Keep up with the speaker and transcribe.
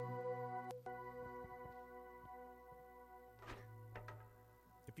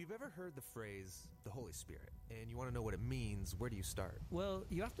you've ever heard the phrase, the Holy Spirit, and you want to know what it means, where do you start? Well,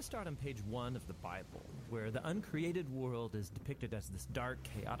 you have to start on page 1 of the Bible, where the uncreated world is depicted as this dark,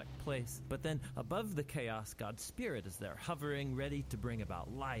 chaotic place. But then above the chaos, God's Spirit is there, hovering, ready to bring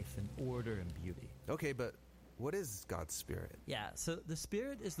about life and order and beauty. Okay, but what is God's Spirit? Yeah, so the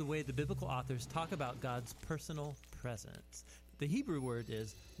Spirit is the way the biblical authors talk about God's personal presence. The Hebrew word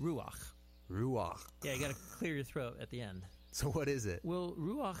is ruach. Ruach. Yeah, you got to clear your throat at the end. So what is it? Well,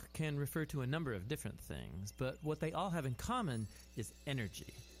 ruach can refer to a number of different things, but what they all have in common is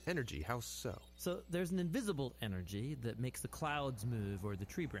energy. Energy, how so? So there's an invisible energy that makes the clouds move or the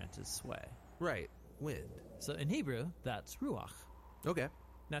tree branches sway. Right, wind. So in Hebrew, that's ruach. Okay.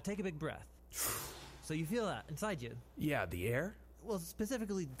 Now take a big breath. So you feel that inside you. Yeah, the air? Well,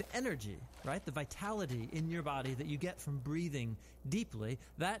 specifically the energy, right? The vitality in your body that you get from breathing deeply,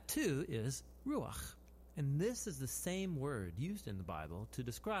 that too is ruach. And this is the same word used in the Bible to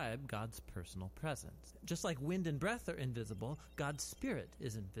describe God's personal presence. Just like wind and breath are invisible, God's Spirit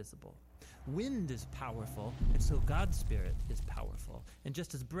is invisible. Wind is powerful, and so God's Spirit is powerful. And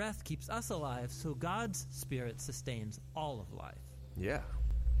just as breath keeps us alive, so God's Spirit sustains all of life. Yeah,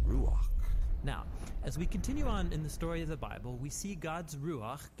 ruach. Now, as we continue on in the story of the Bible, we see God's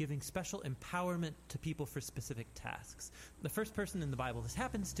Ruach giving special empowerment to people for specific tasks. The first person in the Bible this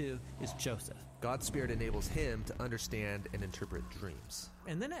happens to is Joseph. God's Spirit enables him to understand and interpret dreams.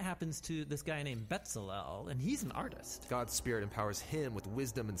 And then it happens to this guy named Bezalel, and he's an artist. God's Spirit empowers him with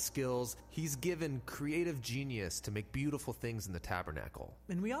wisdom and skills. He's given creative genius to make beautiful things in the tabernacle.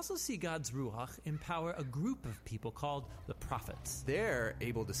 And we also see God's Ruach empower a group of people called the prophets. They're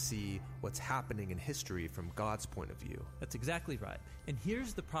able to see what's happening in history from God's point of view. That's exactly right. And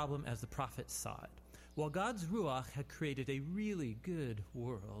here's the problem as the prophets saw it. While God's Ruach had created a really good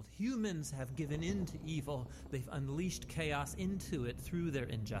world, humans have given in to evil. They've unleashed chaos into it through their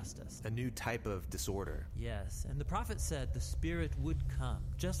injustice. A new type of disorder. Yes, and the prophet said the Spirit would come,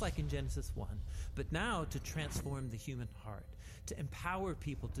 just like in Genesis 1, but now to transform the human heart, to empower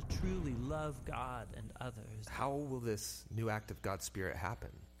people to truly love God and others. How will this new act of God's Spirit happen?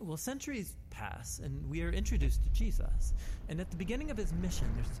 Well, centuries pass, and we are introduced to Jesus. And at the beginning of his mission,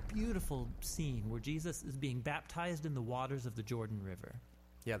 there's this beautiful scene where Jesus is being baptized in the waters of the Jordan River.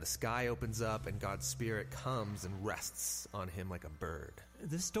 Yeah, the sky opens up and God's Spirit comes and rests on him like a bird.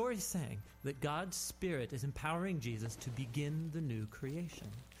 This story is saying that God's Spirit is empowering Jesus to begin the new creation.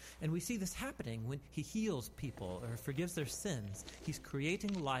 And we see this happening when he heals people or forgives their sins. He's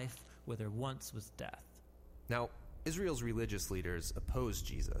creating life where there once was death. Now, Israel's religious leaders oppose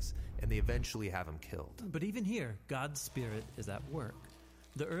Jesus, and they eventually have him killed. But even here, God's Spirit is at work.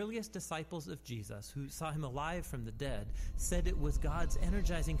 The earliest disciples of Jesus, who saw him alive from the dead, said it was God's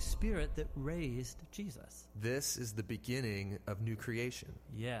energizing Spirit that raised Jesus. This is the beginning of new creation.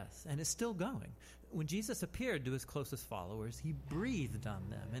 Yes, and it's still going. When Jesus appeared to his closest followers, he breathed on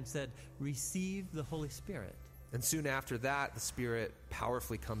them and said, "Receive the Holy Spirit." And soon after that, the Spirit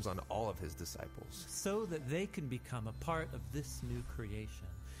powerfully comes on all of his disciples. So that they can become a part of this new creation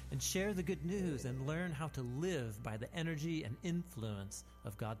and share the good news and learn how to live by the energy and influence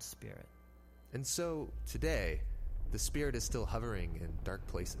of God's Spirit. And so, today, the Spirit is still hovering in dark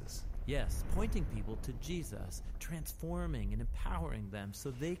places. Yes, pointing people to Jesus, transforming and empowering them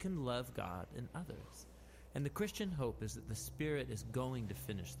so they can love God and others. And the Christian hope is that the Spirit is going to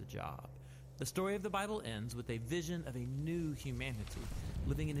finish the job. The story of the Bible ends with a vision of a new humanity,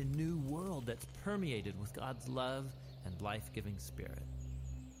 living in a new world that's permeated with God's love and life-giving Spirit.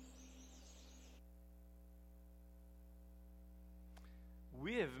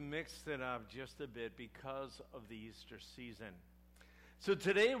 We have mixed it up just a bit because of the Easter season. So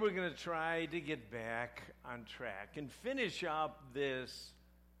today we're going to try to get back on track and finish up this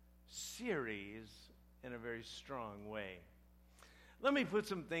series in a very strong way. Let me put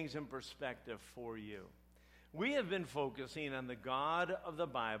some things in perspective for you. We have been focusing on the God of the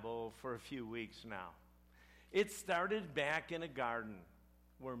Bible for a few weeks now. It started back in a garden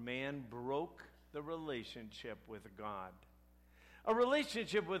where man broke the relationship with God. A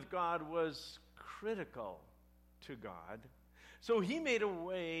relationship with God was critical to God, so he made a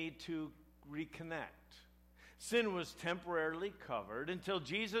way to reconnect. Sin was temporarily covered until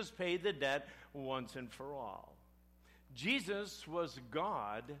Jesus paid the debt once and for all. Jesus was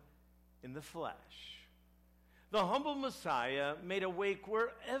God in the flesh. The humble Messiah made a wake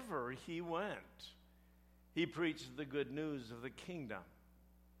wherever he went. He preached the good news of the kingdom,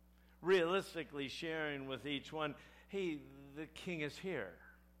 realistically sharing with each one, hey, the king is here.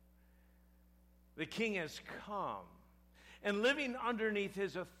 The king has come. And living underneath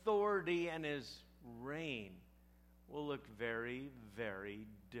his authority and his reign will look very, very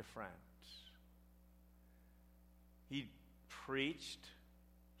different. He preached,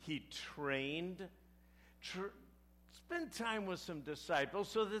 he trained, spent time with some disciples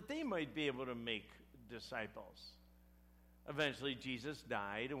so that they might be able to make disciples. Eventually, Jesus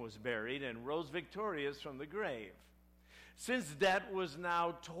died and was buried and rose victorious from the grave. Since debt was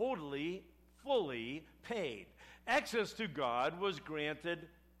now totally, fully paid, access to God was granted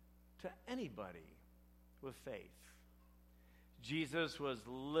to anybody with faith. Jesus was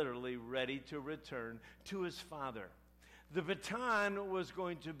literally ready to return to his Father. The baton was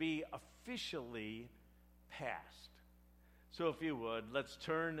going to be officially passed. So if you would, let's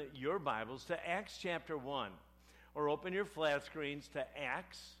turn your Bibles to Acts chapter 1, or open your flat screens to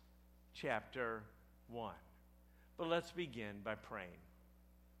Acts chapter 1. But let's begin by praying.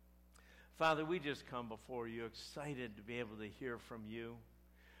 Father, we just come before you excited to be able to hear from you.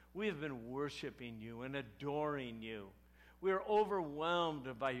 We have been worshiping you and adoring you. We are overwhelmed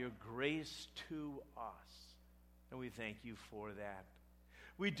by your grace to us, and we thank you for that.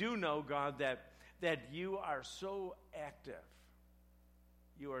 We do know, God, that you are so active.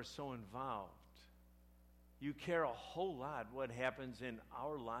 You are so involved. You care a whole lot what happens in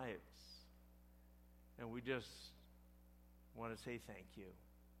our lives. And we just want to say thank you.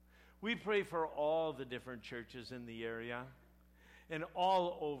 We pray for all the different churches in the area and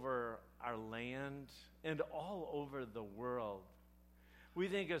all over our land and all over the world. We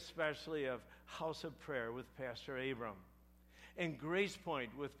think especially of House of Prayer with Pastor Abram and Grace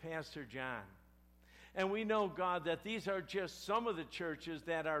Point with Pastor John. And we know, God, that these are just some of the churches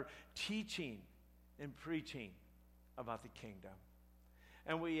that are teaching and preaching about the kingdom.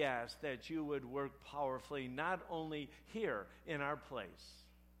 And we ask that you would work powerfully, not only here in our place,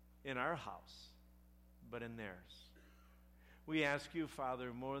 in our house, but in theirs. We ask you,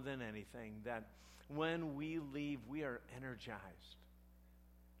 Father, more than anything, that when we leave, we are energized.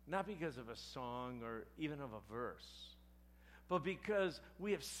 Not because of a song or even of a verse, but because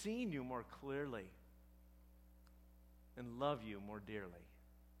we have seen you more clearly and love you more dearly.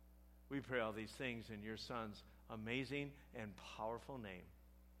 We pray all these things in your Son's amazing and powerful name.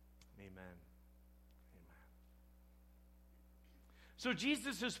 Amen. Amen. So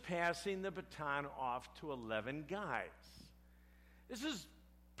Jesus is passing the baton off to 11 guys. This is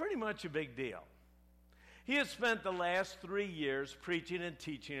pretty much a big deal. He has spent the last 3 years preaching and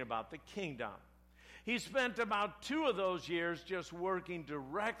teaching about the kingdom. He spent about 2 of those years just working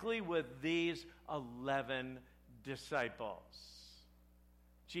directly with these 11 disciples.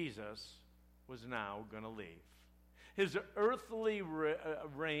 Jesus was now going to leave. His earthly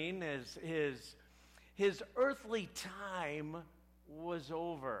reign, his earthly time was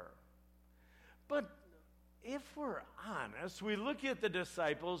over. But if we're honest, we look at the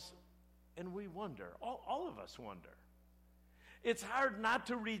disciples and we wonder, all of us wonder. It's hard not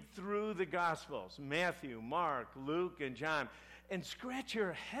to read through the Gospels, Matthew, Mark, Luke, and John, and scratch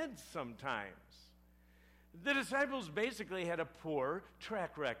your head sometimes. The disciples basically had a poor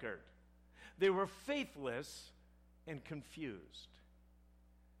track record. They were faithless and confused.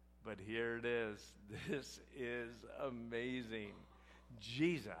 But here it is. This is amazing.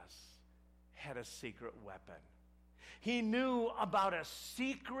 Jesus had a secret weapon. He knew about a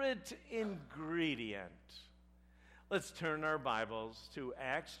secret ingredient. Let's turn our Bibles to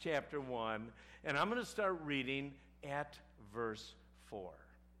Acts chapter 1, and I'm going to start reading at verse 4.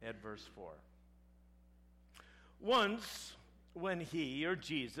 At verse 4. Once, when he, or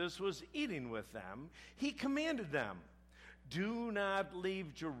Jesus, was eating with them, he commanded them, "Do not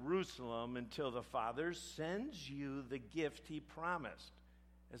leave Jerusalem until the Father sends you the gift he promised,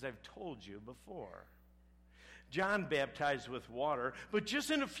 as I've told you before. John baptized with water, but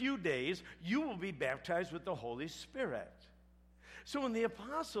just in a few days you will be baptized with the Holy Spirit." So when the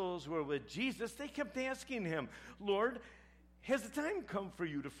apostles were with Jesus, they kept asking him, "Lord, has the time come for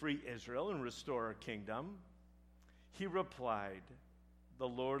you to free Israel and restore our kingdom?" He replied, "The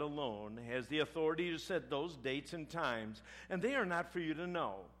Lord alone has the authority to set those dates and times, and they are not for you to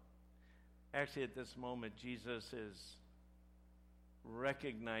know." Actually, at this moment, Jesus is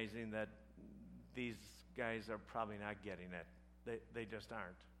recognizing that these guys are probably not getting it. They just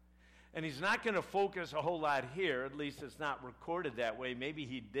aren't. And he's not going to focus a whole lot here. At least it's not recorded that way. Maybe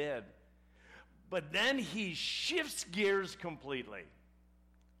he did. But then he shifts gears completely.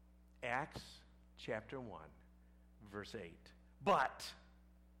 Acts chapter 1, verse 8. "But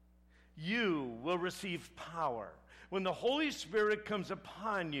you will receive power when the Holy Spirit comes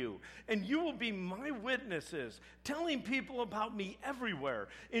upon you, and you will be my witnesses, telling people about me everywhere,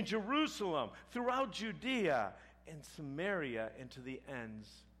 in Jerusalem, throughout Judea, and Samaria, and to the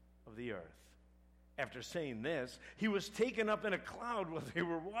ends of the earth." After saying this, he was taken up in a cloud while they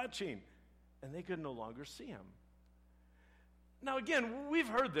were watching, and they could no longer see him. Now again, we've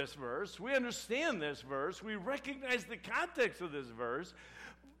heard this verse, we understand this verse, we recognize the context of this verse,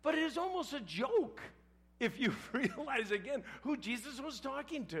 but it is almost a joke if you realize again who Jesus was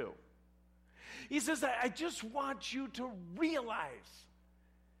talking to. He says, I just want you to realize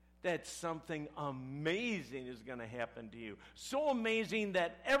that something amazing is going to happen to you. So amazing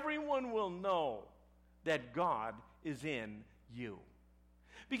that everyone will know that God is in you.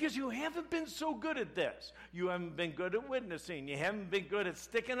 Because you haven't been so good at this. You haven't been good at witnessing. You haven't been good at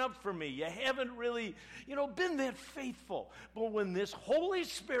sticking up for me. You haven't really, been that faithful. But when this Holy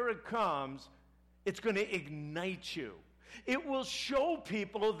Spirit comes, it's going to ignite you. It will show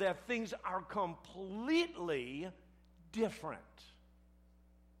people that things are completely different.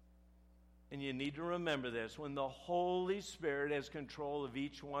 And you need to remember this. When the Holy Spirit has control of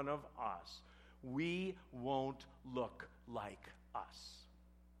each one of us, we won't look like us.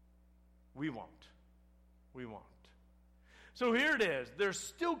 We won't. We won't. So here it is. They're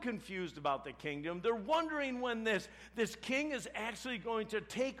still confused about the kingdom. They're wondering when this king is actually going to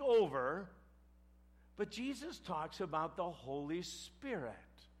take over. But Jesus talks about the Holy Spirit.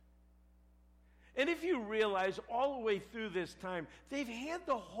 And if you realize all the way through this time, they've had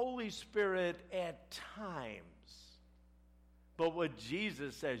the Holy Spirit at times. But what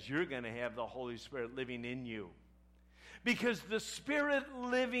Jesus says, you're going to have the Holy Spirit living in you. Because the Spirit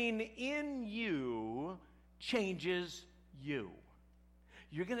living in you changes you.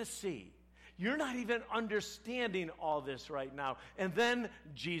 You're going to see. You're not even understanding all this right now. And then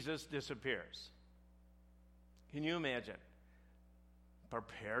Jesus disappears. Can you imagine?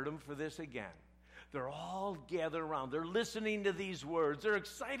 Prepared them for this again. They're all gathered around. They're listening to these words. They're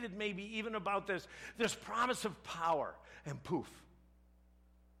excited maybe even about this promise of power. And poof.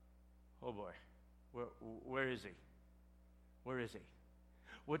 Oh boy. Where is he? Where is he?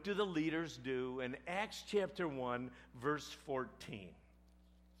 What do the leaders do in Acts chapter 1, verse 14?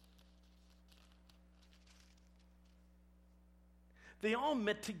 They all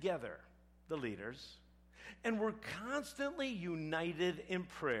met together, the leaders, and were constantly united in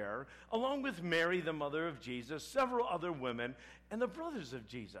prayer, along with Mary, the mother of Jesus, several other women, and the brothers of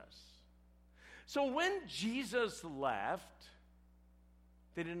Jesus. So when Jesus left,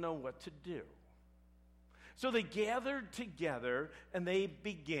 they didn't know what to do. So they gathered together and they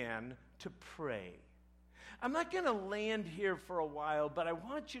began to pray. I'm not going to land here for a while, but I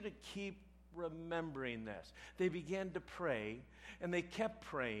want you to keep remembering this. They began to pray, and they kept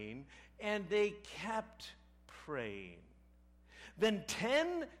praying, and they kept praying. Then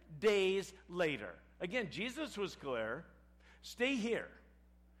 10 days later, again, Jesus was clear, stay here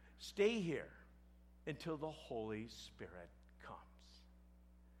until the Holy Spirit comes.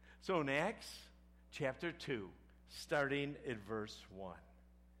 So in Acts chapter 2, starting at verse 1.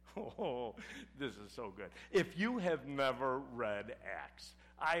 Oh, this is so good. If you have never read Acts,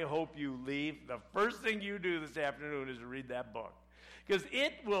 I hope you leave. The first thing you do this afternoon is to read that book. Because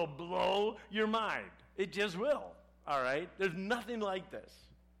it will blow your mind. It just will. All right? There's nothing like this.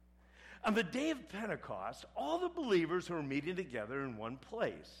 On the day of Pentecost, all the believers were meeting together in one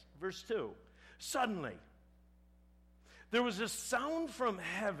place. Verse 2. Suddenly, there was a sound from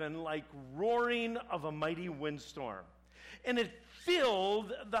heaven like roaring of a mighty windstorm, and it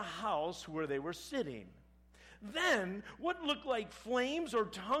filled the house where they were sitting. Then what looked like flames or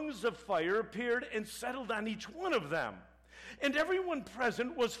tongues of fire appeared and settled on each one of them. And everyone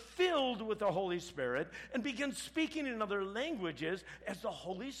present was filled with the Holy Spirit and began speaking in other languages as the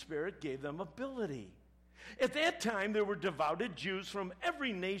Holy Spirit gave them ability. At that time, there were devout Jews from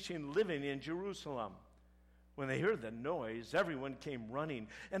every nation living in Jerusalem. When they heard the noise, everyone came running,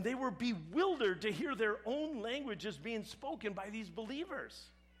 and they were bewildered to hear their own languages being spoken by these believers.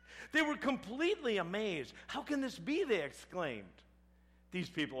 They were completely amazed. How can this be? They exclaimed. These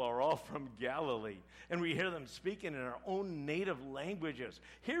people are all from Galilee, and we hear them speaking in our own native languages.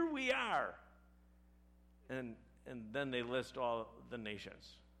 Here we are. And then they list all the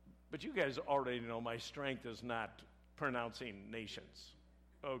nations. But you guys already know my strength is not pronouncing nations,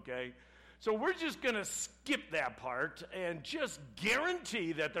 okay? So we're just going to skip that part and just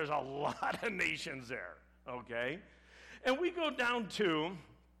guarantee that there's a lot of nations there, okay? And we go down to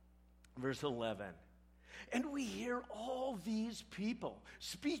verse 11. And we hear all these people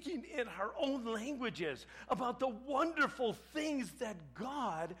speaking in our own languages about the wonderful things that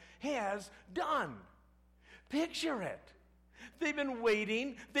God has done. Picture it. They've been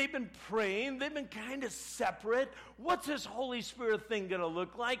waiting. They've been praying. They've been kind of separate. What's this Holy Spirit thing going to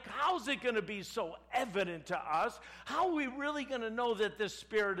look like? How's it going to be so evident to us? How are we really going to know that this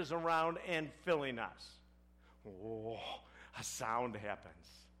Spirit is around and filling us? Oh, a sound happens.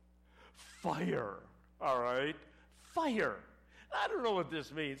 Fire, all right? Fire. I don't know what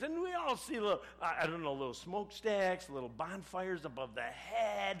this means. And we all see little, little smokestacks, little bonfires above the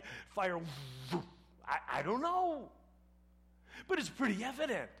head, fire. I don't know. But it's pretty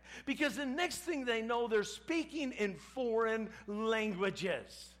evident because the next thing they know, they're speaking in foreign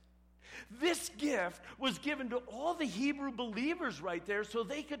languages. This gift was given to all the Hebrew believers right there so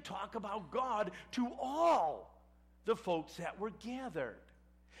they could talk about God to all the folks that were gathered.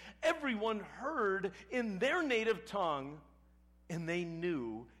 Everyone heard in their native tongue, and they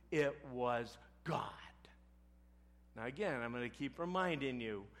knew it was God. Now again, I'm going to keep reminding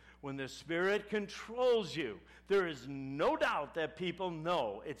you, when the Spirit controls you, there is no doubt that people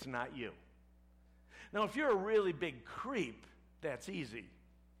know it's not you. Now, if you're a really big creep, that's easy.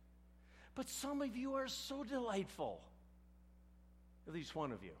 But some of you are so delightful. At least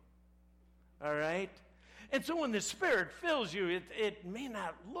one of you. All right? And so when the Spirit fills you, it may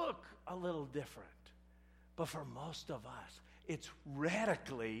not look a little different. But for most of us, it's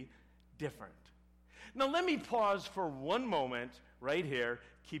radically different. Now, let me pause for one moment right here.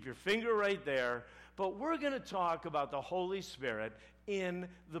 Keep your finger right there. But we're going to talk about the Holy Spirit in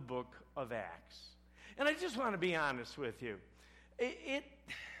the book of Acts. And I just want to be honest with you. It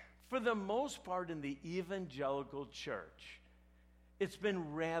for the most part in the evangelical church, it's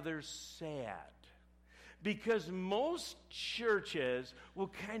been rather sad. Because most churches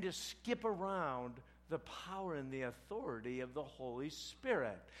will kind of skip around the power and the authority of the Holy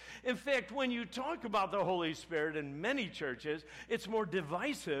Spirit. In fact, when you talk about the Holy Spirit in many churches, it's more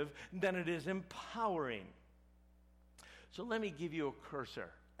divisive than it is empowering. So let me give you a cursor,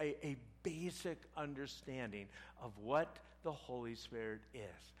 a basic understanding of what the Holy Spirit is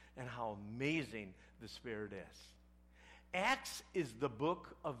and how amazing the Spirit is. Acts is the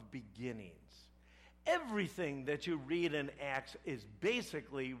book of beginnings. Everything that you read in Acts is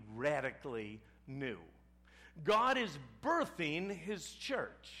basically radically new. God is birthing his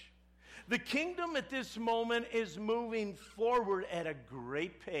church. The kingdom at this moment is moving forward at a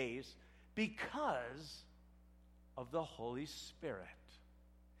great pace because of the Holy Spirit.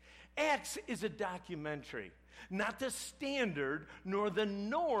 Acts is a documentary, not the standard nor the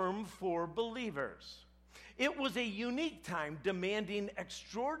norm for believers. It was a unique time demanding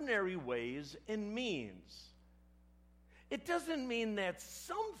extraordinary ways and means. It doesn't mean that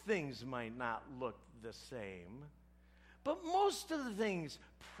some things might not look the same, but most of the things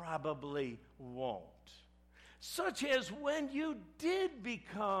probably won't. Such as when you did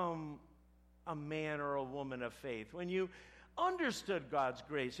become a man or a woman of faith, when you understood God's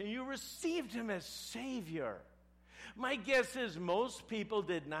grace and you received him as Savior. My guess is most people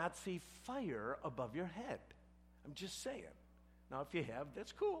did not see fire above your head. I'm just saying. Now, if you have,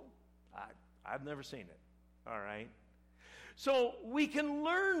 that's cool. I've never seen it. All right? So we can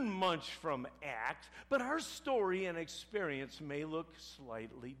learn much from Acts, but our story and experience may look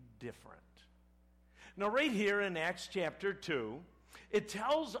slightly different. Now, right here in Acts chapter 2, it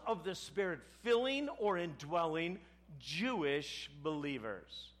tells of the Spirit filling or indwelling Jewish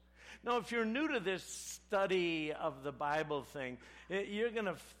believers. Now, if you're new to this study of the Bible thing, you're going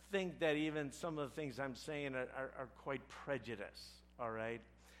to think that even some of the things I'm saying are quite prejudiced, all right?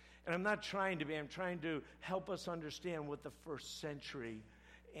 And I'm not trying to be. I'm trying to help us understand what the first century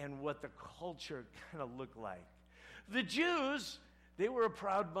and what the culture kind of looked like. The Jews, they were a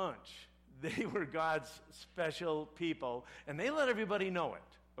proud bunch. They were God's special people, and they let everybody know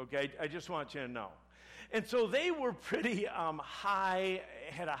it, okay? I just want you to know. And so they were pretty high,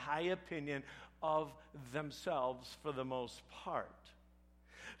 had a high opinion of themselves for the most part.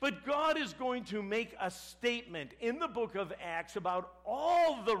 But God is going to make a statement in the book of Acts about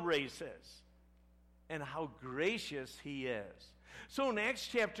all the races and how gracious he is. So in Acts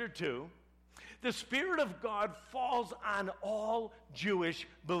chapter 2, the Spirit of God falls on all Jewish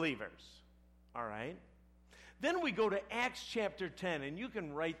believers. All right? Then we go to Acts chapter 10, and you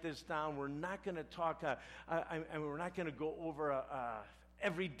can write this down. We're not going to talk, we're not going to go over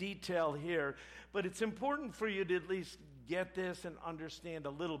every detail here, but it's important for you to at least get this and understand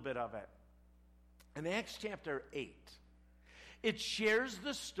a little bit of it. In Acts chapter 8, it shares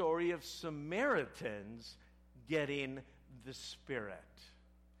the story of Samaritans getting the Spirit.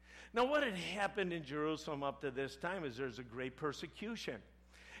 Now, what had happened in Jerusalem up to this time is there's a great persecution.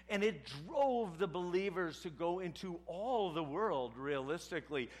 And it drove the believers to go into all the world,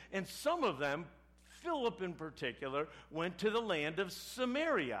 realistically. And some of them Philip in particular went to the land of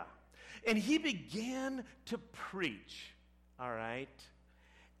Samaria, and he began to preach, all right?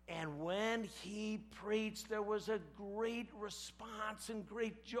 And when he preached, there was a great response and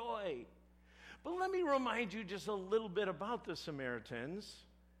great joy. But let me remind you just a little bit about the Samaritans.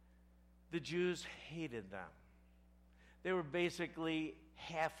 The Jews hated them. They were basically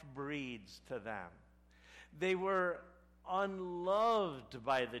half-breeds to them. They were unloved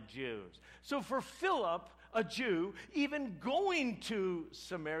by the Jews. So for Philip, a Jew, even going to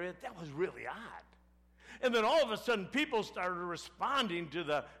Samaria, that was really odd. And then all of a sudden, people started responding to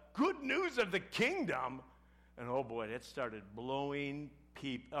the good news of the kingdom. And oh boy, that started blowing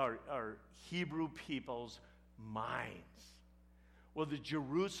our Hebrew people's minds. Well, the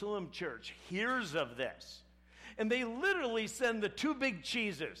Jerusalem church hears of this. And they literally send the two big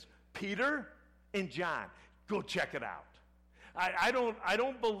cheeses, Peter and John. Go check it out. I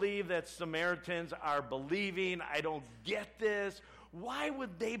don't believe that Samaritans are believing. I don't get this. Why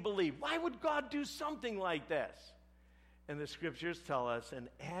would they believe? Why would God do something like this? And the scriptures tell us in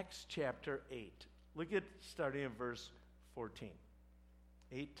Acts chapter 8. Look at starting in verse 14.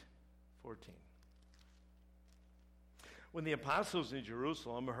 8:14. When the apostles in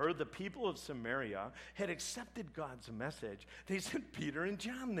Jerusalem heard the people of Samaria had accepted God's message, they sent Peter and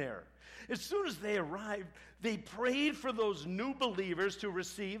John there. As soon as they arrived, they prayed for those new believers to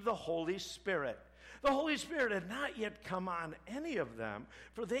receive the Holy Spirit. The Holy Spirit had not yet come on any of them,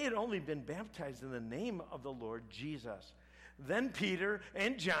 for they had only been baptized in the name of the Lord Jesus. Then Peter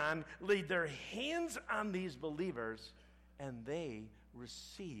and John laid their hands on these believers, and they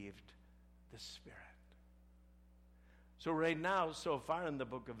received the Spirit. So right now, so far in the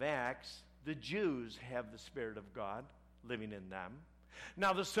book of Acts, the Jews have the Spirit of God living in them.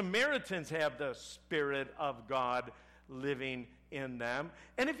 Now the Samaritans have the Spirit of God living in them.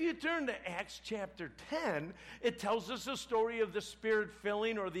 And if you turn to Acts chapter 10, it tells us the story of the Spirit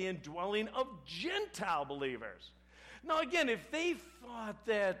filling or the indwelling of Gentile believers. Now again, if they thought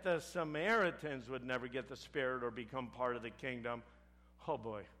that the Samaritans would never get the Spirit or become part of the kingdom, oh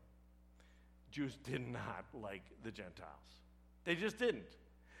boy, Jews did not like the Gentiles. They just didn't.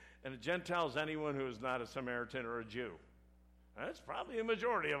 And a Gentile is anyone who is not a Samaritan or a Jew. That's probably a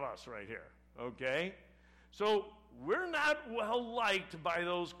majority of us right here, okay? So we're not well liked by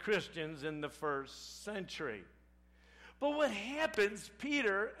those Christians in the first century. But what happens,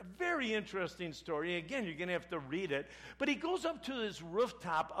 Peter, a very interesting story. Again, you're going to have to read it. But he goes up to this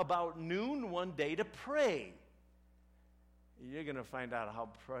rooftop about noon one day to pray. You're going to find out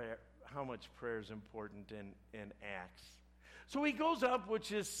how much prayer is important in Acts. So he goes up,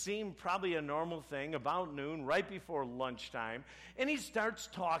 which seemed probably a normal thing, about noon, right before lunchtime, and he starts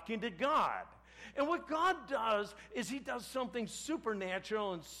talking to God. And what God does is he does something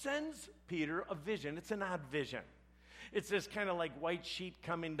supernatural and sends Peter a vision. It's an odd vision. It's this kind of like white sheet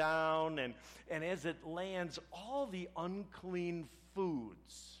coming down, and as it lands, all the unclean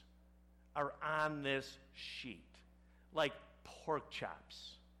foods are on this sheet, like pork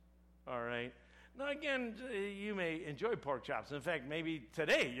chops, all right? Now, again, you may enjoy pork chops. In fact, maybe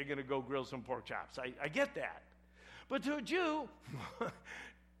today you're going to go grill some pork chops. I get that. But to a Jew,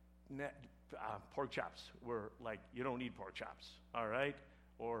 pork chops were like, you don't eat pork chops, all right?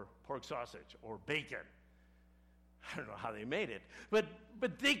 Or pork sausage or bacon. I don't know how they made it. But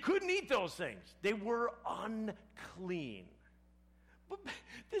they couldn't eat those things. They were unclean. But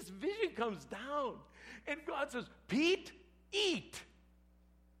this vision comes down, and God says, Pete, eat.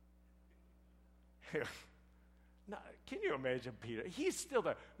 Now, can you imagine Peter? He's still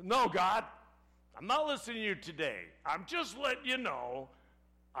there. No, God, I'm not listening to you today. I'm just letting you know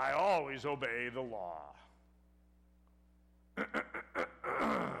I always obey the law.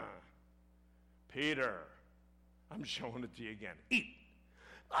 Peter, I'm showing it to you again. Eat.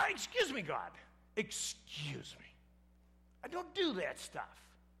 Excuse me, God. Excuse me. I don't do that stuff.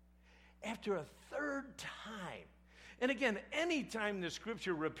 After a third time, and again, anytime the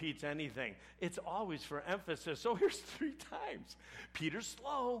scripture repeats anything, it's always for emphasis. So here's 3 times. Peter's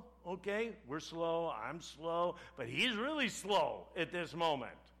slow, okay? We're slow, I'm slow, but he's really slow at this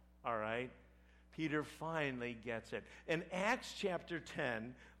moment, all right? Peter finally gets it. In Acts chapter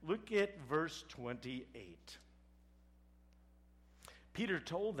 10, look at verse 28. Peter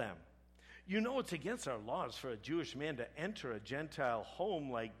told them, you know it's against our laws for a Jewish man to enter a Gentile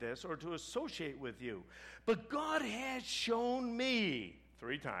home like this or to associate with you. But God has shown me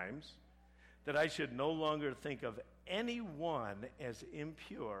 3 times that I should no longer think of anyone as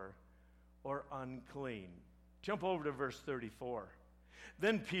impure or unclean. Jump over to verse 34.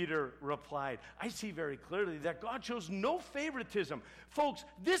 Then Peter replied, I see very clearly that God shows no favoritism. Folks,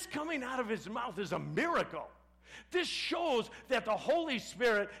 this coming out of his mouth is a miracle. This shows that the Holy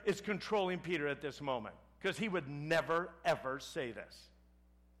Spirit is controlling Peter at this moment, because he would never, ever say this.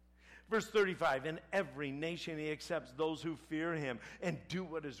 Verse 35, in every nation he accepts those who fear him and do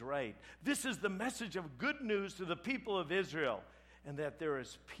what is right. This is the message of good news to the people of Israel, and that there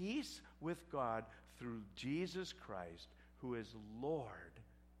is peace with God through Jesus Christ, who is Lord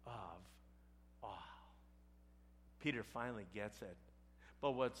of all. Peter finally gets it.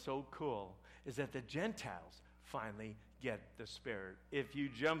 But what's so cool is that the Gentiles finally get the Spirit. If you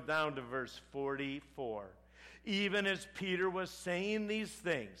jump down to verse 44, even as Peter was saying these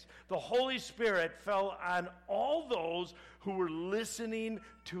things, the Holy Spirit fell on all those who were listening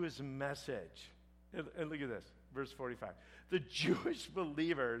to his message. And look at this, verse 45. The Jewish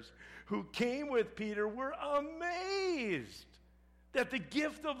believers who came with Peter were amazed that the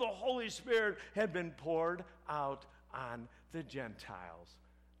gift of the Holy Spirit had been poured out on the Gentiles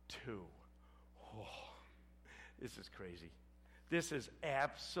too. Oh, this is crazy. This is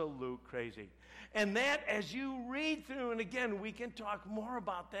absolute crazy. And that, as you read through, and again, we can talk more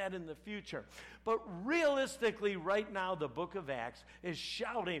about that in the future. But realistically, right now, the book of Acts is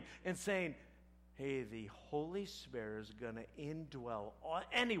shouting and saying, hey, the Holy Spirit is going to indwell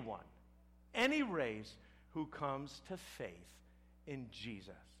anyone, any race who comes to faith in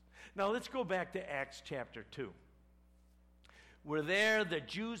Jesus. Now, let's go back to Acts chapter 2. We're there, the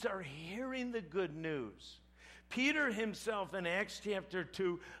Jews are hearing the good news. Peter himself in Acts chapter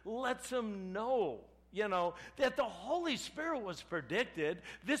 2 lets them know, that the Holy Spirit was predicted.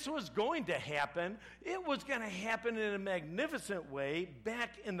 This was going to happen. It was going to happen in a magnificent way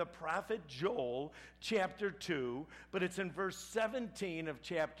back in the prophet Joel chapter 2, but it's in verse 17 of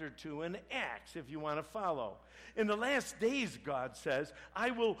chapter 2 in Acts, if you want to follow. In the last days, God says,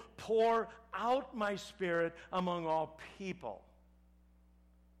 I will pour out my Spirit among all people.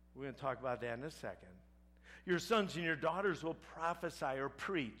 We're going to talk about that in a second. Your sons and your daughters will prophesy or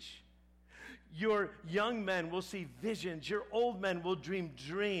preach. Your young men will see visions. Your old men will dream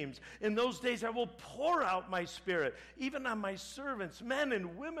dreams. In those days I will pour out my Spirit, even on my servants, men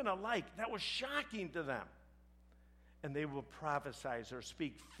and women alike. That was shocking to them. And they will prophesy or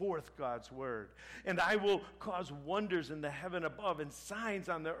speak forth God's word. And I will cause wonders in the heaven above and signs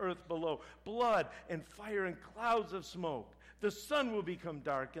on the earth below, blood and fire and clouds of smoke. The sun will become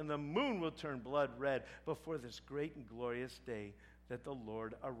dark and the moon will turn blood red before this great and glorious day that the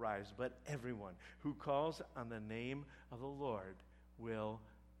Lord arrives. But everyone who calls on the name of the Lord will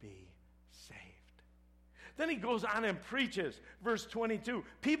be saved. Then he goes on and preaches. Verse 22,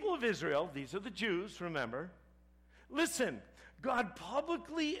 people of Israel, these are the Jews, remember. Listen, God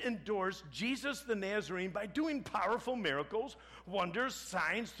publicly endorsed Jesus the Nazarene by doing powerful miracles, wonders,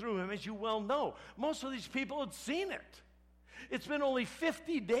 signs through him, as you well know. Most of these people had seen it. It's been only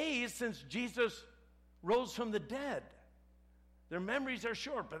 50 days since Jesus rose from the dead. Their memories are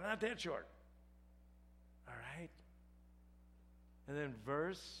short, but not that short. All right? And then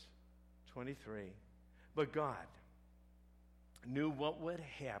verse 23. But God knew what would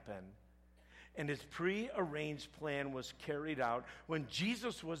happen, and his prearranged plan was carried out when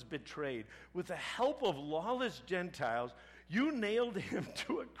Jesus was betrayed. With the help of lawless Gentiles, you nailed him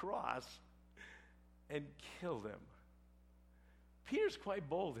to a cross and killed him. Peter's quite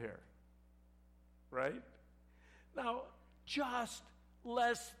bold here, right? Now, just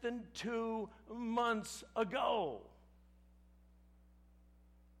less than 2 months ago,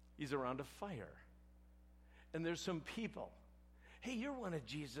 he's around a fire, and there's some people. Hey, you're one of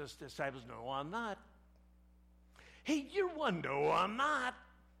Jesus' disciples. No, I'm not. Hey, you're one. No, I'm not.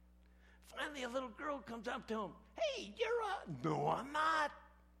 Finally, a little girl comes up to him. Hey, you're a... No, I'm not.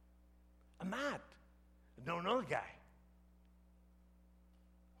 I'm not. I don't know the guy.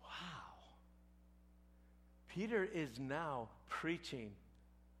 Peter is now preaching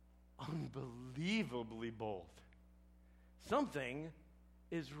unbelievably bold. Something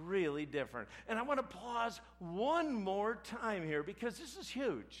is really different. And I want to pause one more time here because this is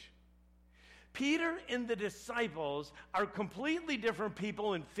huge. Peter and the disciples are completely different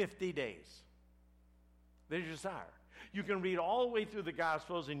people in 50 days. They just are. You can read all the way through the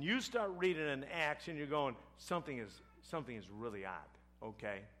Gospels and you start reading in Acts and you're going, something is really odd,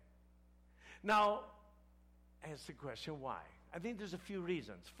 okay? Now, ask the question, why? I think there's a few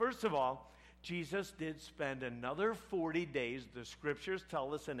reasons. First of all, Jesus did spend another 40 days, the scriptures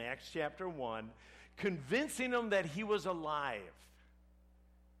tell us in Acts chapter 1, convincing them that he was alive.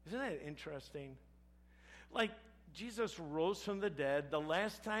 Isn't that interesting? Like, Jesus rose from the dead. The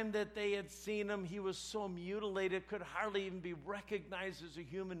last time that they had seen him, he was so mutilated, could hardly even be recognized as a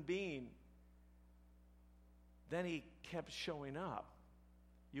human being. Then he kept showing up.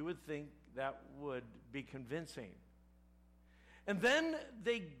 You would think that would be convincing. And then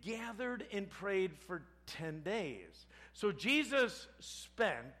they gathered and prayed for 10 days. So Jesus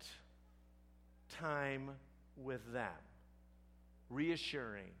spent time with them,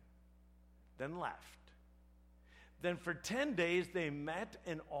 reassuring, then left. Then for 10 days they met,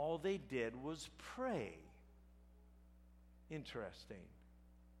 and all they did was pray. Interesting.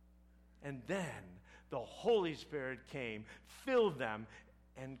 And then the Holy Spirit came, filled them,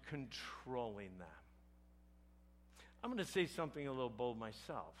 and controlling them. I'm going to say something a little bold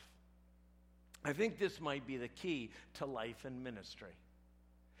myself. I think this might be the key to life and ministry.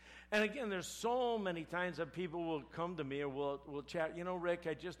 And again, there's so many times that people will come to me or will chat, you know, Rick,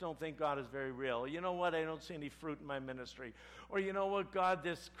 I just don't think God is very real. You know what, I don't see any fruit in my ministry. Or you know what, God,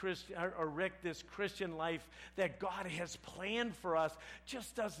 this Christian, or Rick, this Christian life that God has planned for us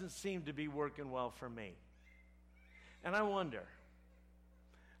just doesn't seem to be working well for me. And I wonder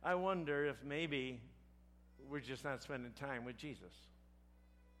if maybe we're just not spending time with Jesus,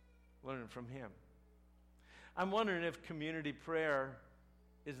 learning from him. I'm wondering if community prayer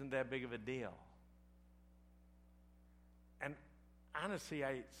isn't that big of a deal. And honestly,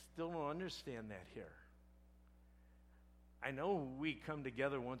 I still don't understand that here. I know we come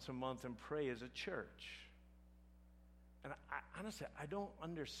together once a month and pray as a church. And honestly, I don't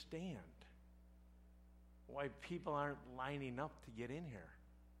understand why people aren't lining up to get in here.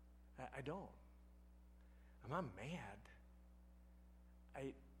 I don't. I'm not mad.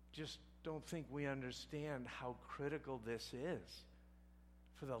 I just don't think we understand how critical this is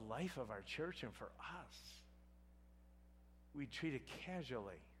for the life of our church and for us. We treat it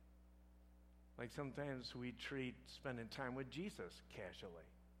casually. Like sometimes we treat spending time with Jesus casually.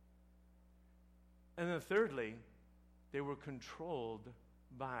 And then thirdly, they were controlled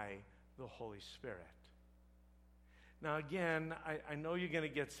by the Holy Spirit. Now again, I know you're going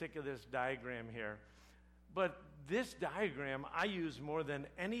to get sick of this diagram here, but this diagram I use more than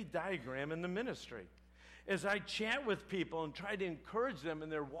any diagram in the ministry. As I chat with people and try to encourage them in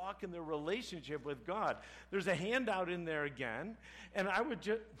their walk and their relationship with God, there's a handout in there again, and I would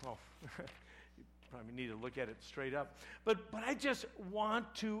just, you probably need to look at it straight up, but I just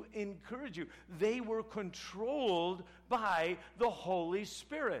want to encourage you. They were controlled by the Holy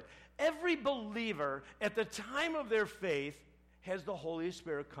Spirit. Every believer at the time of their faith has the Holy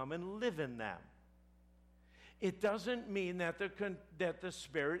Spirit come and live in them. It doesn't mean that the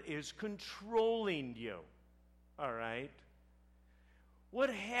Spirit is controlling you, all right? What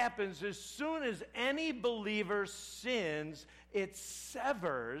happens as soon as any believer sins, it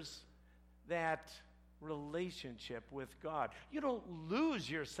severs that relationship with God. You don't lose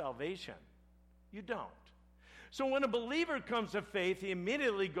your salvation. You don't. So when a believer comes to faith, he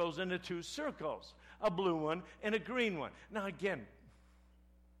immediately goes into two circles, a blue one and a green one. Now again,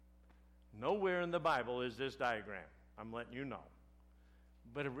 nowhere in the Bible is this diagram. I'm letting you know.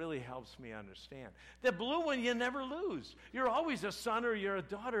 But it really helps me understand. The blue one, you never lose. You're always a son or you're a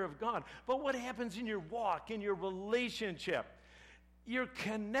daughter of God. But what happens in your walk, in your relationship? You're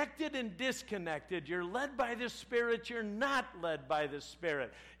connected and disconnected. You're led by the Spirit. You're not led by the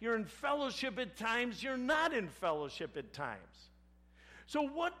Spirit. You're in fellowship at times. You're not in fellowship at times. So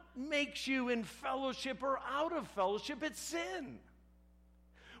what makes you in fellowship or out of fellowship? It's sin.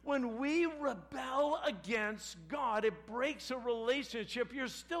 When we rebel against God, it breaks a relationship. You're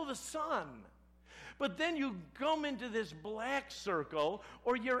still the son. But then you come into this black circle,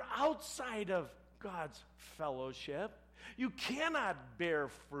 or you're outside of God's fellowship. You cannot bear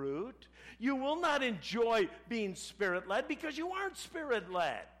fruit. You will not enjoy being Spirit-led because you aren't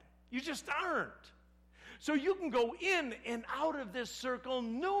Spirit-led. You just aren't. So you can go in and out of this circle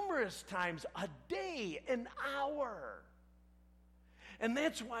numerous times a day, an hour. And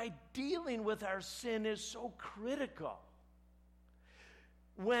that's why dealing with our sin is so critical.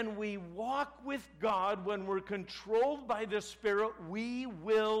 When we walk with God, when we're controlled by the Spirit, we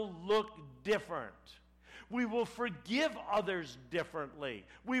will look different. We will forgive others differently.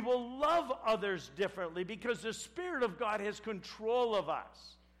 We will love others differently because the Spirit of God has control of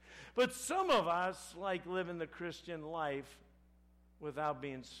us. But some of us like living the Christian life without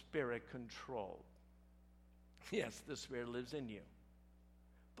being Spirit controlled. Yes, the Spirit lives in you.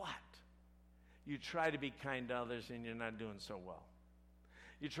 But you try to be kind to others and you're not doing so well.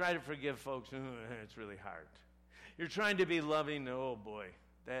 You try to forgive folks, it's really hard. You're trying to be loving, oh boy,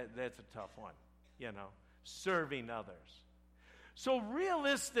 that's a tough one, you know, serving others. So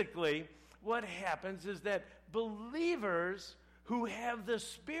realistically, what happens is that believers who have the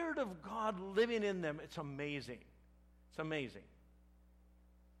Spirit of God living in them, it's amazing. It's amazing.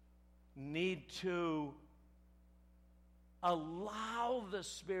 Need to allow the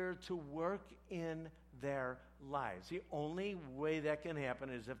Spirit to work in their lives. The only way that can happen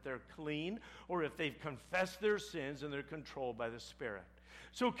is if they're clean or if they've confessed their sins and they're controlled by the Spirit.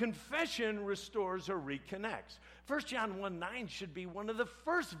 So confession restores or reconnects. 1 John 1:9 should be one of the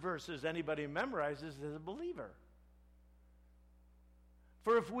first verses anybody memorizes as a believer.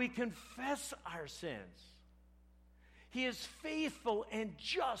 For if we confess our sins, He is faithful and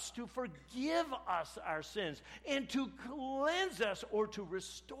just to forgive us our sins and to cleanse us or to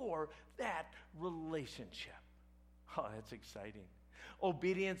restore that relationship. Oh, that's exciting.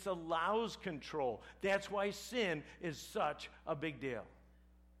 Obedience allows control. That's why sin is such a big deal.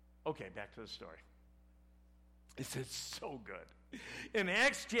 Okay, back to the story. This is so good. In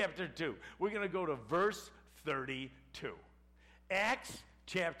Acts chapter 2, we're going to go to verse 32. Acts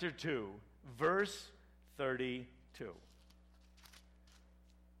chapter 2, verse 32.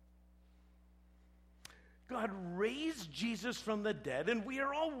 God raised Jesus from the dead, and we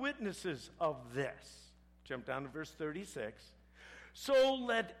are all witnesses of this. Jump down to verse 36. So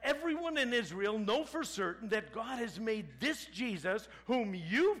let everyone in Israel know for certain that God has made this Jesus, whom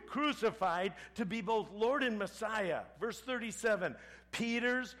you've crucified, to be both Lord and Messiah. Verse 37,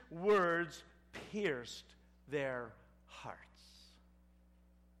 Peter's words pierced their hearts.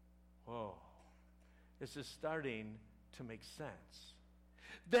 Whoa, this is starting to make sense.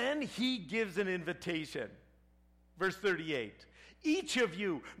 Then he gives an invitation. Verse 38. Each of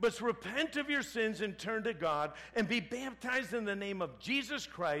you must repent of your sins and turn to God and be baptized in the name of Jesus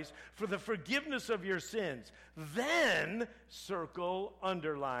Christ for the forgiveness of your sins. Then, circle,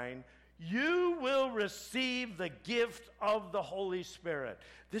 underline, you will receive the gift of the Holy Spirit.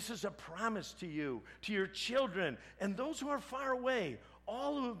 This is a promise to you, to your children, and those who are far away,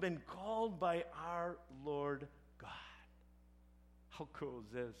 all who have been called by our Lord God. How cool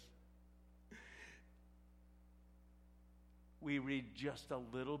is this? We read just a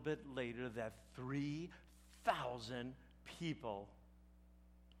little bit later that 3,000 people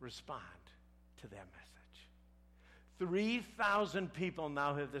respond to that message. 3,000 people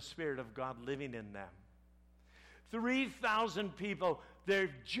now have the Spirit of God living in them. 3,000 people, they've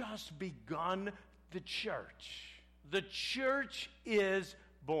just begun the church. The church is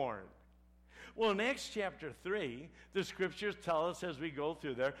born. Well, in Acts chapter 3, the scriptures tell us as we go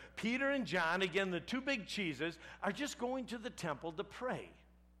through there, Peter and John, again, the two big cheeses, are just going to the temple to pray.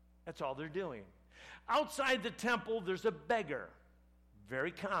 That's all they're doing. Outside the temple, there's a beggar.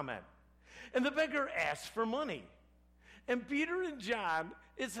 Very common. And the beggar asks for money. And Peter and John,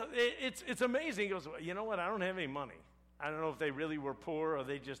 it's amazing. He goes, well, you know what? I don't have any money. I don't know if they really were poor or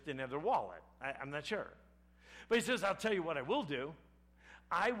they just didn't have their wallet. I'm not sure. But he says, I'll tell you what I will do.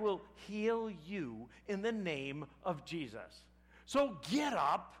 I will heal you in the name of Jesus. So get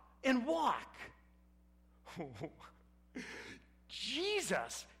up and walk.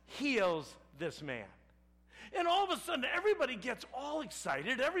 Jesus heals this man. And all of a sudden, everybody gets all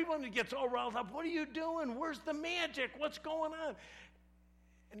excited. Everyone gets all riled up. What are you doing? Where's the magic? What's going on?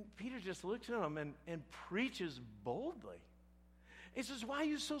 And Peter just looks at him and preaches boldly. He says, why are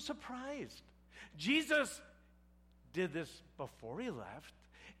you so surprised? Jesus did this before he left.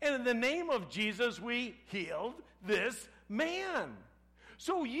 And in the name of Jesus, we healed this man.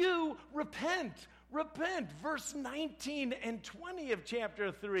 So you repent. Verse 19 and 20 of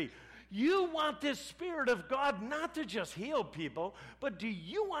chapter 3. You want this Spirit of God not to just heal people, but do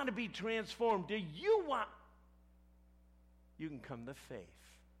you want to be transformed? Do you want... You can come to faith.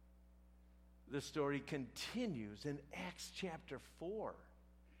 The story continues in Acts chapter 4.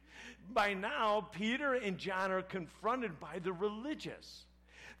 By now, Peter and John are confronted by the religious.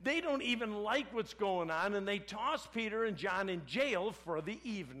 They don't even like what's going on, and they toss Peter and John in jail for the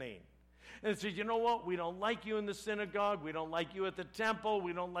evening. And says, you know what? We don't like you in the synagogue. We don't like you at the temple.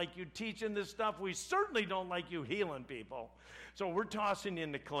 We don't like you teaching this stuff. We certainly don't like you healing people. So we're tossing you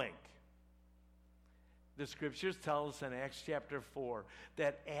in the clink. The scriptures tell us in Acts chapter 4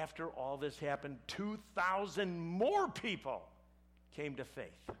 that after all this happened, 2,000 more people came to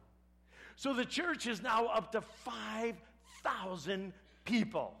faith. So the church is now up to 5,000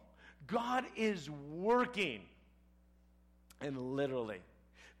 people. God is working. And literally,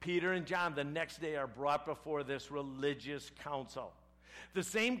 Peter and John the next day are brought before this religious council. The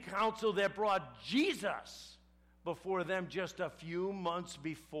same council that brought Jesus before them just a few months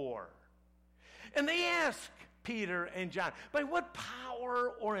before. And they ask Peter and John, by what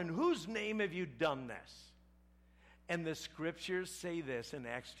power or in whose name have you done this? And the scriptures say this in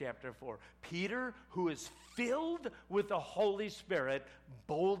Acts chapter 4. Peter, who is filled with the Holy Spirit,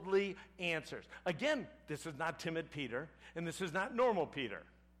 boldly answers. Again, this is not timid Peter, and this is not normal Peter.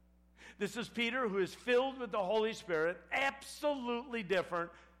 This is Peter who is filled with the Holy Spirit, absolutely different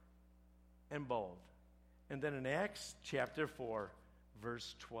and bold. And then in Acts chapter 4,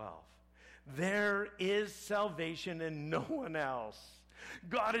 verse 12, there is salvation in no one else.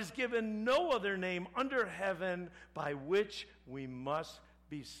 God has given no other name under heaven by which we must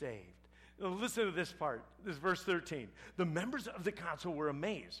be saved. Now listen to this part, this verse 13. The members of the council were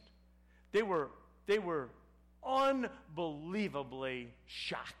amazed. They were unbelievably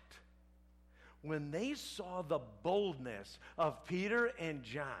shocked when they saw the boldness of Peter and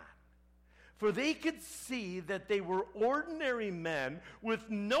John. For they could see that they were ordinary men with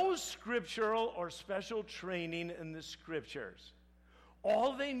no scriptural or special training in the scriptures.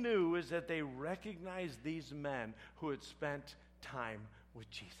 All they knew is that they recognized these men who had spent time with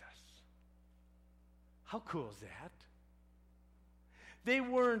Jesus. How cool is that? They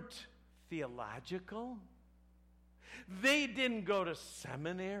weren't theological. They didn't go to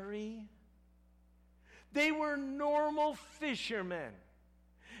seminary. They were normal fishermen.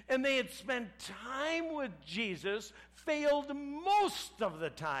 And they had spent time with Jesus, failed most of the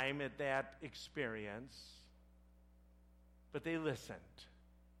time at that experience. But they listened.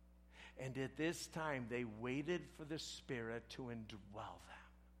 And at this time, they waited for the Spirit to indwell them.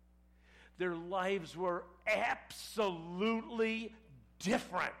 Their lives were absolutely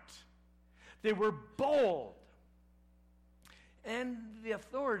different. They were bold. And the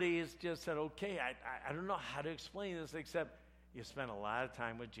authorities just said, okay, I don't know how to explain this except you spent a lot of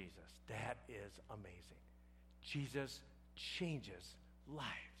time with Jesus. That is amazing. Jesus changes lives.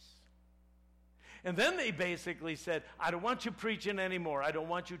 And then they basically said, I don't want you preaching anymore. I don't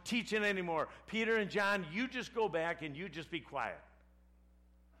want you teaching anymore. Peter and John, you just go back and you just be quiet.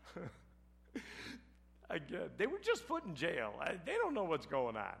 Again, they were just put in jail. They don't know what's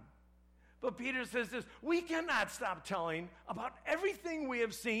going on. But Peter says this, we cannot stop telling about everything we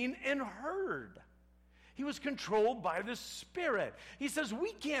have seen and heard. He was controlled by the Spirit. He says,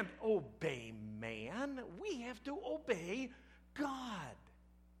 we can't obey man. We have to obey God.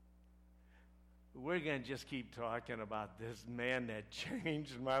 We're going to just keep talking about this man that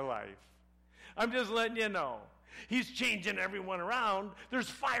changed my life. I'm just letting you know. He's changing everyone around. There's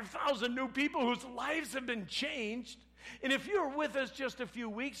 5,000 new people whose lives have been changed. And if you were with us just a few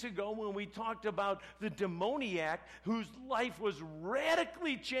weeks ago when we talked about the demoniac whose life was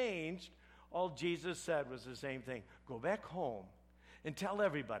radically changed, all Jesus said was the same thing. Go back home and tell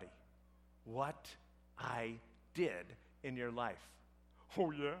everybody what I did in your life.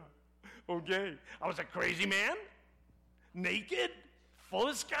 Oh, yeah. Okay. I was a crazy man, naked, full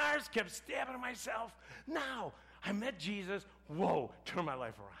of scars, kept stabbing at myself. Now, I met Jesus. Whoa, turned my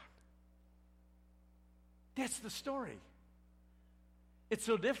life around. That's the story. It's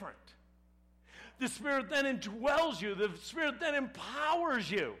so different. The Spirit then indwells you. The Spirit then empowers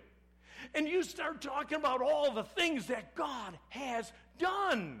you. And you start talking about all the things that God has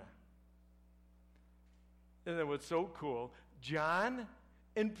done. And then what's so cool, John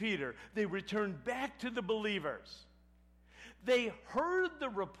and Peter, they returned back to the believers. They heard the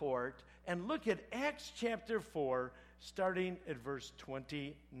report, and look at Acts chapter 4, starting at verse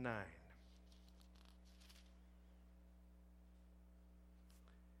 29.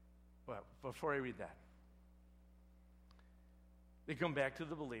 Well, before I read that, they come back to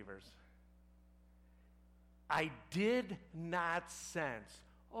the believers. I did not sense,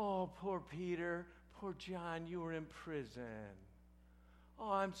 oh, poor Peter, poor John, you were in prison.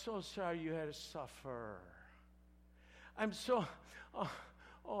 Oh, I'm so sorry you had to suffer. I'm so,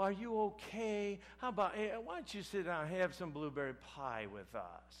 are you okay? How about, hey, why don't you sit down and have some blueberry pie with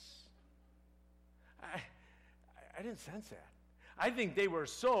us? I didn't sense that. I think they were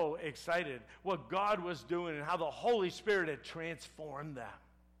so excited what God was doing and how the Holy Spirit had transformed them.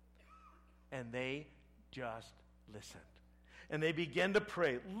 And they just listened. And they began to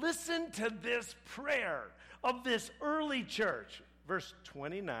pray. Listen to this prayer of this early church. Verse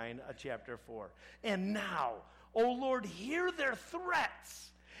 29 of chapter 4. And now, O Lord, hear their threats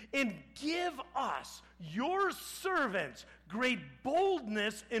and give us, your servants, great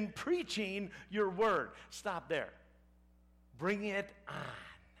boldness in preaching your word. Stop there. Bring it on.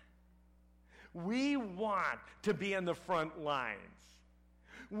 We want to be in the front lines.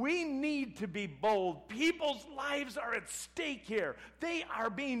 We need to be bold. People's lives are at stake here. They are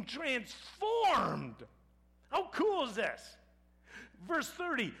being transformed. How cool is this? Verse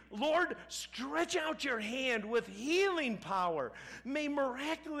 30, Lord, stretch out your hand with healing power. May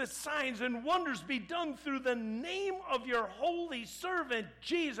miraculous signs and wonders be done through the name of your holy servant,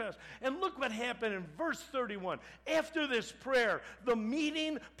 Jesus. And look what happened in verse 31. After this prayer, the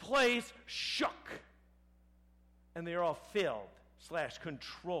meeting place shook. And they are all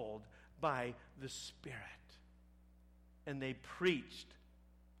filled/controlled by the Spirit. And they preached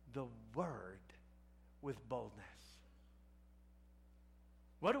the word with boldness.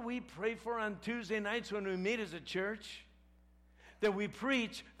 What do we pray for on Tuesday nights when we meet as a church? That we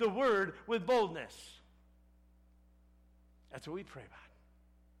preach the word with boldness. That's what we pray about,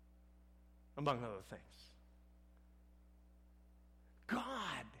 among other things.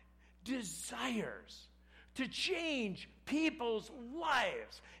 God desires to change people's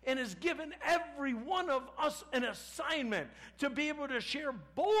lives and has given every one of us an assignment to be able to share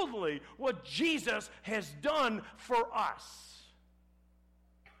boldly what Jesus has done for us.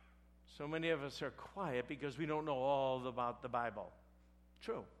 So many of us are quiet because we don't know all about the Bible.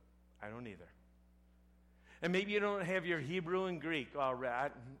 True. I don't either. And maybe you don't have your Hebrew and Greek all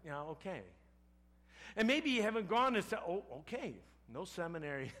right. Okay. And maybe you haven't gone and said, okay, no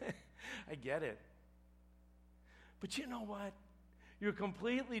seminary. I get it. But you know what? You're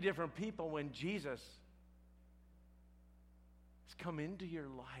completely different people when Jesus has come into your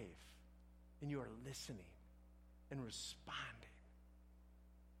life and you are listening and responding.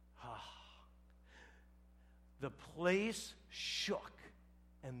 The place shook,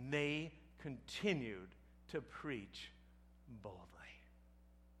 and they continued to preach boldly.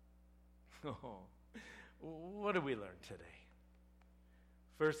 What do we learn today?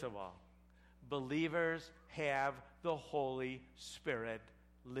 First of all, believers have the Holy Spirit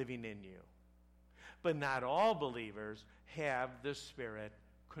living in you. But not all believers have the Spirit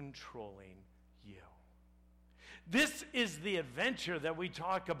controlling you. This is the adventure that we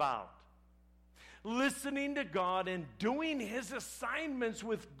talk about. Listening to God and doing His assignments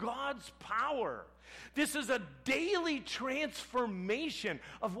with God's power. This is a daily transformation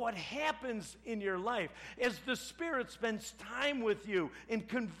of what happens in your life as the Spirit spends time with you and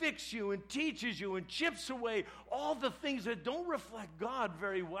convicts you and teaches you and chips away all the things that don't reflect God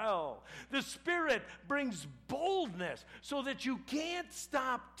very well. The Spirit brings boldness so that you can't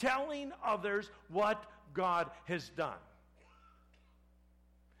stop telling others what God has done.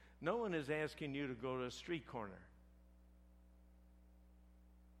 No one is asking you to go to a street corner.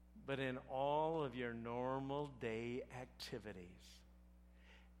 But in all of your normal day activities,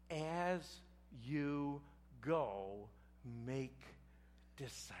 as you go, make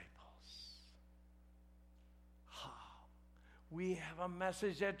disciples. We have a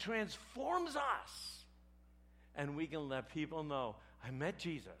message that transforms us. And we can let people know, I met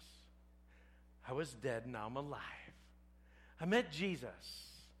Jesus. I was dead, now I'm alive. I met Jesus.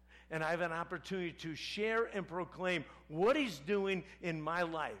 And I have an opportunity to share and proclaim what He's doing in my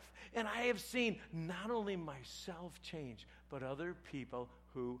life. And I have seen not only myself change, but other people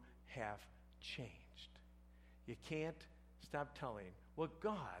who have changed. You can't stop telling what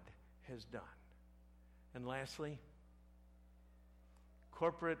God has done. And lastly,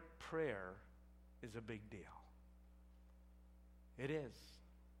 corporate prayer is a big deal. It is.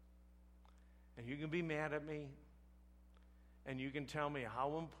 And you can be mad at me. And you can tell me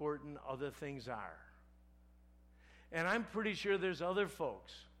how important other things are. And I'm pretty sure there's other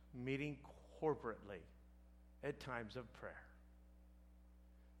folks meeting corporately at times of prayer.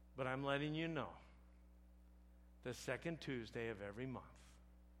 But I'm letting you know, the second Tuesday of every month,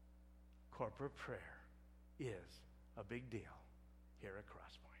 corporate prayer is a big deal here at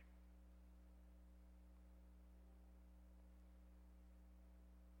Crosspoint.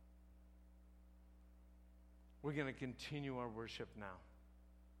 We're going to continue our worship now.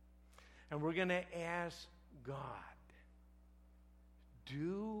 And we're going to ask God,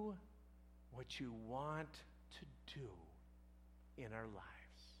 do what you want to do in our lives.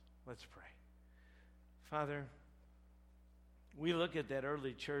 Let's pray. Father, we look at that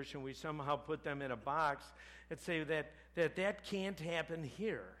early church and we somehow put them in a box and say that can't happen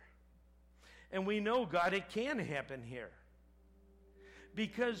here. And we know, God, it can happen here.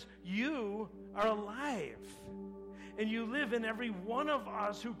 Because you are alive. And you live in every one of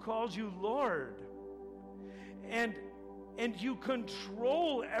us who calls you Lord. And you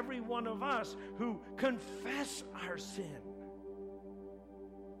control every one of us who confess our sin.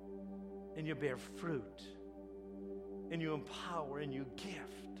 And you bear fruit. And you empower and you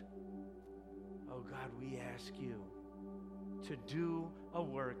gift. Oh God, we ask you to do a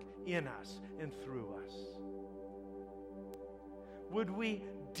work in us and through us. Would we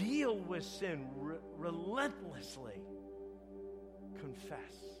deal with sin relentlessly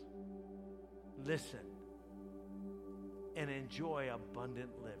confess, listen, and enjoy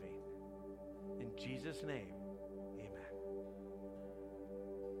abundant living. In Jesus' name, amen.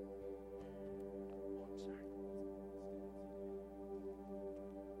 Oh, I'm sorry.